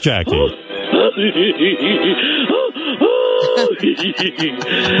 Yes, Jackie.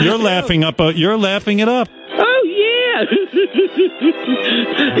 You're laughing it up. Oh yeah.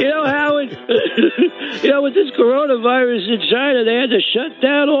 You know, Howard, with this coronavirus in China, they had to shut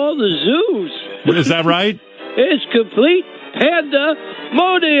down all the zoos. Is that right? It's complete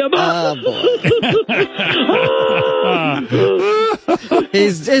pandemonium.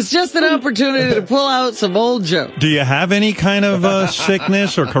 It's just an opportunity to pull out some old jokes. Do you have any kind of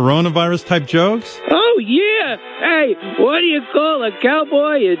sickness or coronavirus type jokes? Oh, yeah. Hey, what do you call a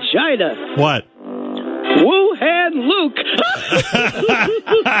cowboy in China? What? Wuhan Luke.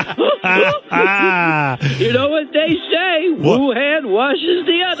 You know what they say? Wuhan washes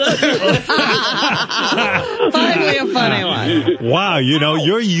the other. Finally a funny one. Wow,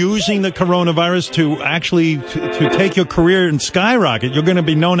 you're using the coronavirus to actually to take your career and skyrocket. You're going to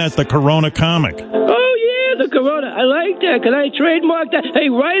be known as the Corona comic. Oh, yeah, the Corona. I like that. Can I trademark that? Hey,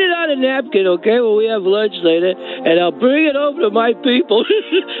 write it on a napkin, okay, when we have lunch later, and I'll bring it over to my people.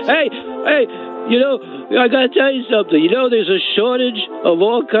 Hey, I got to tell you something. There's a shortage of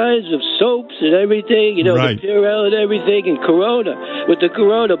all kinds of soaps and everything, right. The Purell and everything, and Corona, with the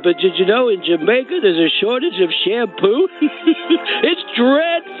Corona. But did you know in Jamaica there's a shortage of shampoo? It's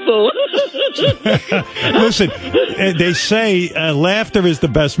dreadful. Listen, they say laughter is the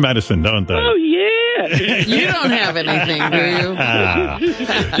best medicine, don't they? Oh, yeah. You don't have anything, do you?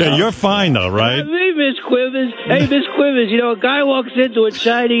 Yeah, you're fine, though, right? Hey, Miss Quivers. Hey, Miss Quivers, a guy walks into a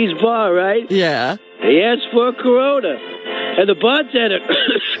Chinese bar, right? Yeah. He asks for a Corona, and the bartender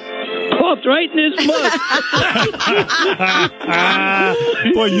coughed right in his mouth.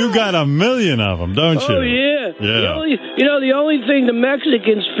 Boy, you got a million of them, don't you? Oh, yeah. Yeah. The only thing the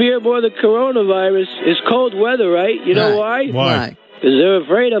Mexicans fear more than coronavirus is cold weather, right? You know why? Why? Because they're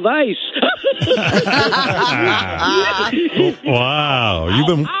afraid of ice. Wow. You've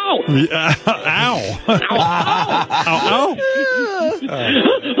been... Ow. Ow.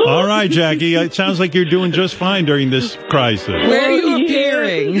 All right, Jackie. It sounds like you're doing just fine during this crisis. Where are you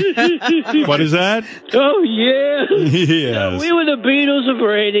appearing? What is that? Oh, yeah. Yes. We were the Beatles of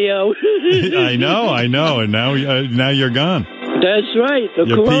radio. I know. And now you're gone. That's right.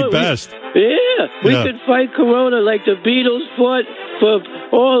 You're Pete Best. We could fight Corona like the Beatles fought for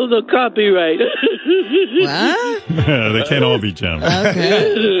all the copyright. What? They can't all be gems.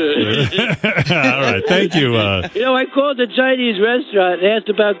 Okay. All right. Thank you. I called the Chinese restaurant and asked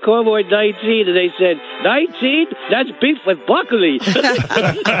about Cowboy 19, and they said, 19? That's beef with broccoli.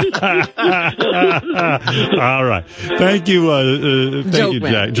 All right. Thank you. Thank you,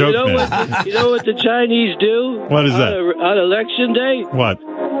 Jack. Joke man. You know what the Chinese do? What is that? On Election Day? What?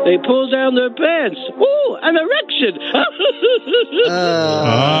 They pull down their pants. Ooh, an erection.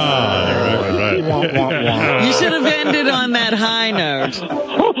 Right. You should have ended on that high note.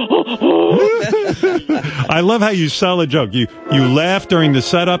 I love how you sell a joke. You laugh during the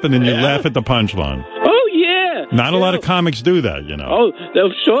setup and then you laugh at the punchline. Oh, yeah. Not a lot of comics do that, Oh,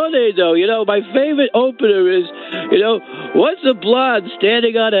 I'm sure they do. My favorite opener is, what's a blonde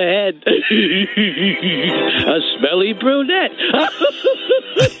standing on a head? A smelly brunette.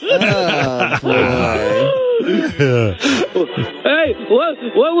 Oh, boy. Hey, what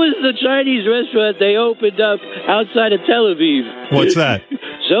was the Chinese restaurant they opened up outside of Tel Aviv? What's that?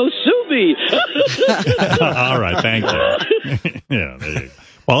 So Subi. All right, thank you. Yeah, there you go.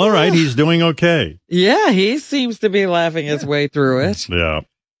 Well, all right, he's doing okay. Yeah, he seems to be laughing his way through it. Yeah.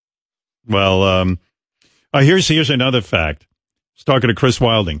 Well, here's another fact. I was talking to Chris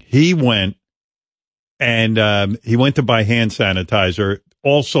Wilding. He went to buy hand sanitizer,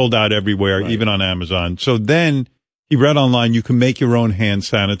 all sold out everywhere, even on Amazon. So then he read online, you can make your own hand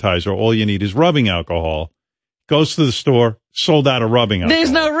sanitizer. All you need is rubbing alcohol. Goes to the store, sold out of rubbing alcohol.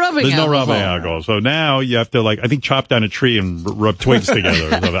 There's no rubbing alcohol. So now you have to, I think, chop down a tree and rub twigs together.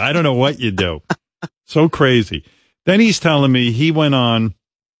 Or something. I don't know what you do. So crazy. Then he's telling me he went on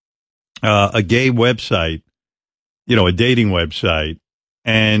a gay website, a dating website,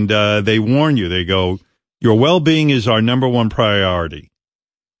 and they warn you. They go, your well-being is our number one priority.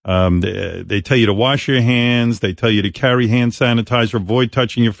 They tell you to wash your hands. They tell you to carry hand sanitizer, avoid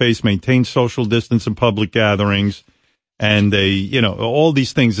touching your face, maintain social distance in public gatherings. And they, all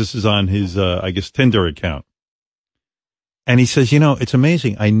these things. This is on his, Tinder account. And he says, it's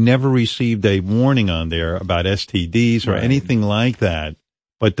amazing. I never received a warning on there about STDs or anything like that.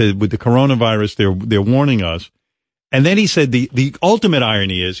 But with the coronavirus, they're warning us. And then he said the ultimate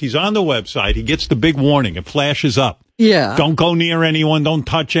irony is he's on the website. He gets the big warning. It flashes up. Yeah. Don't go near anyone. Don't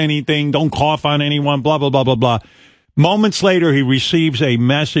touch anything. Don't cough on anyone. Blah, blah, blah, blah, blah. Moments later, he receives a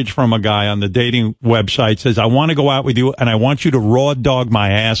message from a guy on the dating website. Says, I want to go out with you and I want you to raw dog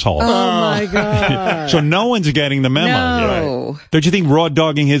my asshole. Oh, my God. So no one's getting the memo. No. Right? Don't you think raw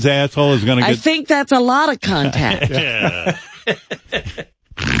dogging his asshole is going to get... I think that's a lot of contact. Yeah.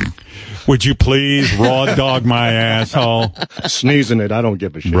 Would you please raw dog my asshole? Sneezing it, I don't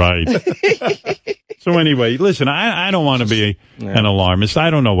give a shit. Right. So anyway, listen, I don't want to be an alarmist. I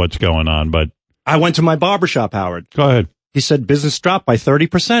don't know what's going on, but... I went to my barbershop, Howard. Go ahead. He said business dropped by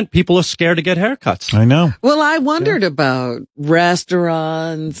 30%. People are scared to get haircuts. I know. Well, I wondered about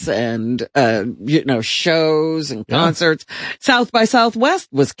restaurants and, shows and concerts. South by Southwest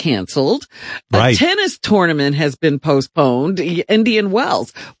was canceled. Right. A tennis tournament has been postponed. Indian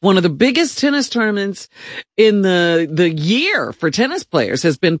Wells, one of the biggest tennis tournaments in the year for tennis players,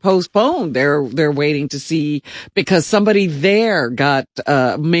 has been postponed. They're waiting to see because somebody there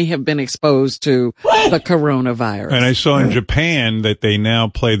may have been exposed to the coronavirus. And I saw in Japan that they now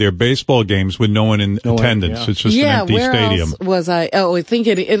play their baseball games with no one in attendance. Yeah. It's just an empty where stadium. Else was I? Oh, I think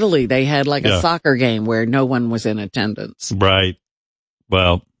in Italy they had like a soccer game where no one was in attendance. Right.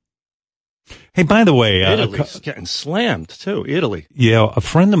 Well, hey, by the way, Italy's getting slammed too. Italy. Yeah, a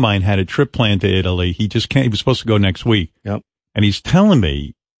friend of mine had a trip planned to Italy. He just can't. He was supposed to go next week. Yep. And he's telling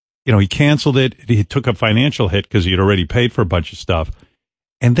me, he canceled it. He took a financial hit because he had already paid for a bunch of stuff.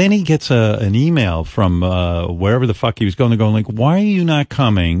 And then he gets an email from wherever the fuck he was going to go, like, why are you not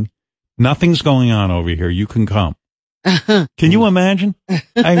coming? Nothing's going on over here. You can come. Can you imagine?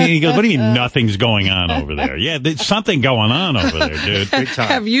 I mean, he goes, what do you mean nothing's going on over there? Yeah, there's something going on over there, dude. Big time.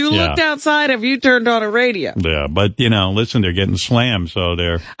 Have you looked outside? Have you turned on a radio? Yeah, but, listen, they're getting slammed, so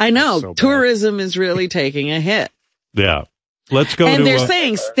they're... I know. Tourism is really taking a hit. Yeah. Let's go and to... they're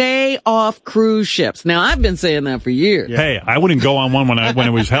saying stay off cruise ships. Now, I've been saying that for years. Hey, I wouldn't go on one when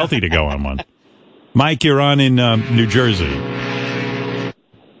it was healthy to go on one. Mike, you're on in New Jersey.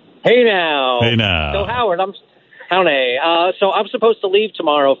 Hey now. So Howard, so I'm supposed to leave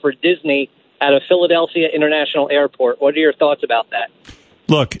tomorrow for Disney at a Philadelphia International Airport. What are your thoughts about that?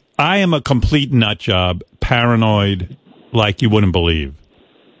 Look, I am a complete nut job, paranoid, like you wouldn't believe.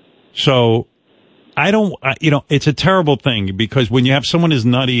 So it's a terrible thing because when you have someone as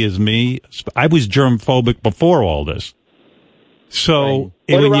nutty as me, I was germ phobic before all this. So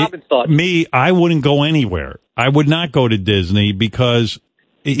What are Robin's thoughts? I wouldn't go anywhere. I would not go to Disney because,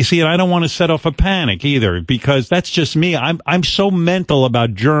 you see, and I don't want to set off a panic either because that's just me. I'm so mental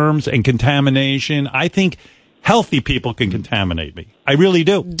about germs and contamination. I think healthy people can contaminate me. I really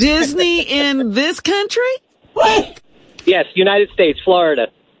do. Disney in this country? Yes, United States, Florida.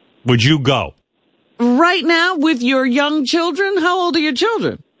 Would you go? Right now with your young children? How old are your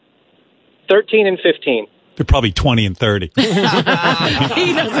children? 13 and 15. They're probably 20 and 30. He doesn't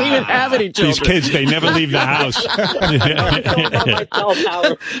even have any children. These kids, they never leave the house.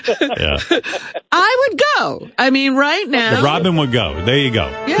 Yeah. I would go. I mean, right now. Robin would go. There you go.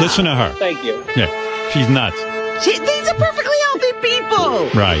 Yeah. Listen to her. Thank you. Yeah. She's nuts. These are perfectly healthy people.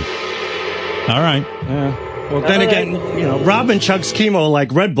 Right. All right. Yeah. Well, then again, Robin chugs chemo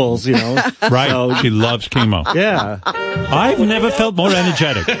like Red Bulls, Right. So, she loves chemo. Yeah. I've never felt more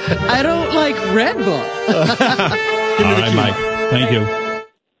energetic. I don't like Red Bull. All right, Mike. Thank you.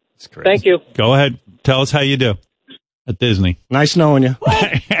 That's crazy. Thank you. Go ahead. Tell us how you do at Disney. Nice knowing you. There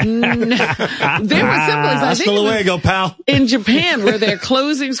were symbols, I think, Hasta luego, pal. in Japan where they're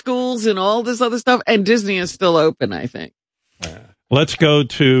closing schools and all this other stuff, and Disney is still open, I think. Let's go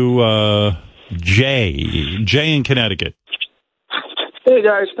to Jay in Connecticut. Hey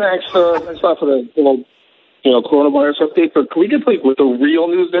guys, thanks a lot for the little, coronavirus update. But can we get what the real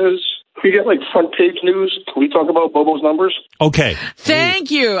news is? Can we get front page news? Can we talk about Bobo's numbers? Okay.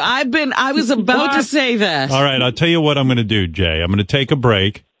 Thank you. I was about to say that. All right, I'll tell you what I'm going to do, Jay. I'm going to take a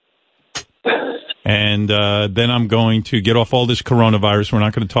break. And then I'm going to get off all this coronavirus. We're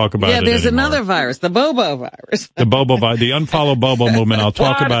not going to talk about it Yeah, there's anymore. another virus, the Bobo virus. The Unfollow Bobo movement. I'll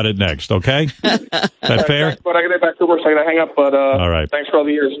talk about it next, okay? Is that fair? But I got to get back to work, so I got to hang up. But all right. Thanks for all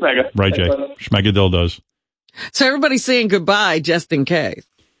the years, Smega. Right, Jay. Schmega dildos. So everybody's saying goodbye just in case.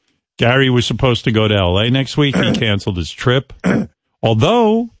 Gary was supposed to go to L.A. next week. He canceled his trip.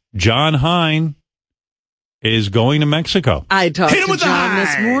 Although John Hine is going to Mexico. I talked to John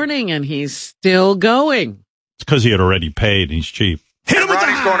this morning, and he's still going. It's because he had already paid, and he's cheap.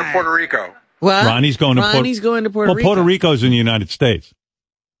 Ronnie's going to Puerto Rico. What? Ronnie's going to Puerto Rico. Well, Puerto Rico's in the United States.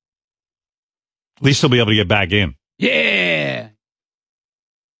 At least he'll be able to get back in. Yeah.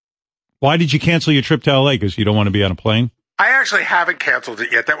 Why did you cancel your trip to L.A.? Because you don't want to be on a plane? I actually haven't canceled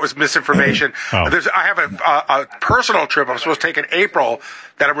it yet. That was misinformation. I have a personal trip I'm supposed to take in April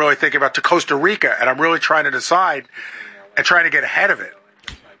that I'm really thinking about to Costa Rica, and I'm really trying to decide and trying to get ahead of it.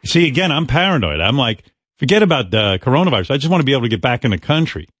 See, again, I'm paranoid. I'm like, forget about the coronavirus. I just want to be able to get back in the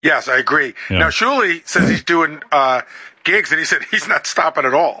country. Yes, I agree. Yeah. Now, Shuli says he's doing gigs, and he said he's not stopping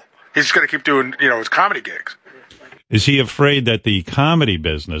at all. He's just going to keep doing, his comedy gigs. Is he afraid that the comedy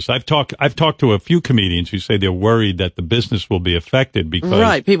business? I've talked to a few comedians who say they're worried that the business will be affected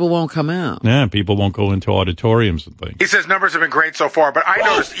because people won't come out. Yeah, people won't go into auditoriums and things. He says numbers have been great so far, but I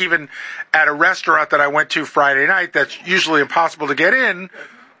noticed even at a restaurant that I went to Friday night that's usually impossible to get in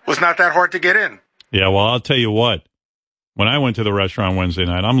was not that hard to get in. Yeah, well, I'll tell you what. When I went to the restaurant Wednesday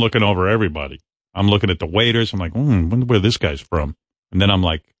night, I'm looking over everybody. I'm looking at the waiters. I'm like, wonder where this guy's from. And then I'm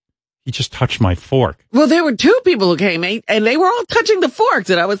like, he just touched my fork. Well, there were two people who came, and they were all touching the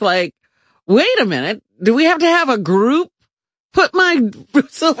forks. And I was like, wait a minute. Do we have to have a group put my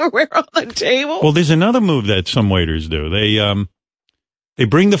silverware on the table? Well, there's another move that some waiters do. They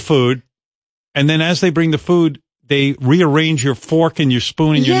bring the food, and then as they bring the food, they rearrange your fork and your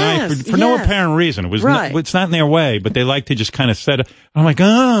spoon and your knife for no apparent reason. It was it's not in their way, but they like to just kind of set it. I'm like,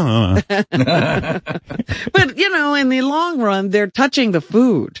 oh. But, in the long run, they're touching the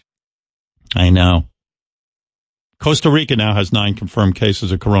food. I know. Costa Rica now has 9 confirmed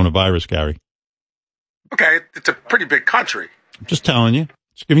cases of coronavirus, Gary. Okay, it's a pretty big country. I'm just telling you.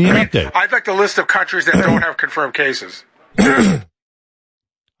 Just giving you an update. I'd like the list of countries that don't have confirmed cases. I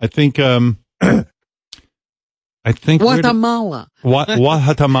think Guatemala.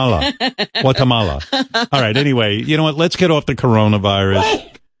 Guatemala. All right, anyway, you know what? Let's get off the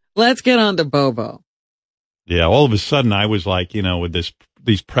coronavirus. Let's get on to Bobo. Yeah, all of a sudden I was like, with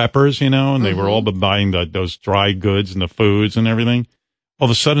these preppers, and they were all buying those dry goods and the foods and everything. All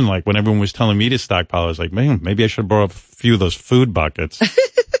of a sudden, like when everyone was telling me to stockpile, I was like, man, maybe I should borrow a few of those food buckets.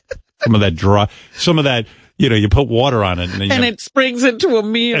 some of that, you put water on it. And, then it springs into a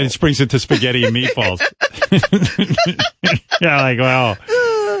meal. And it springs into spaghetti and meatballs. Yeah, like, wow.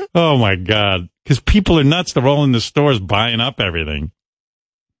 Oh my God. Because people are nuts. They're all in the stores buying up everything.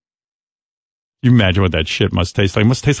 You imagine what that shit must taste like. It must taste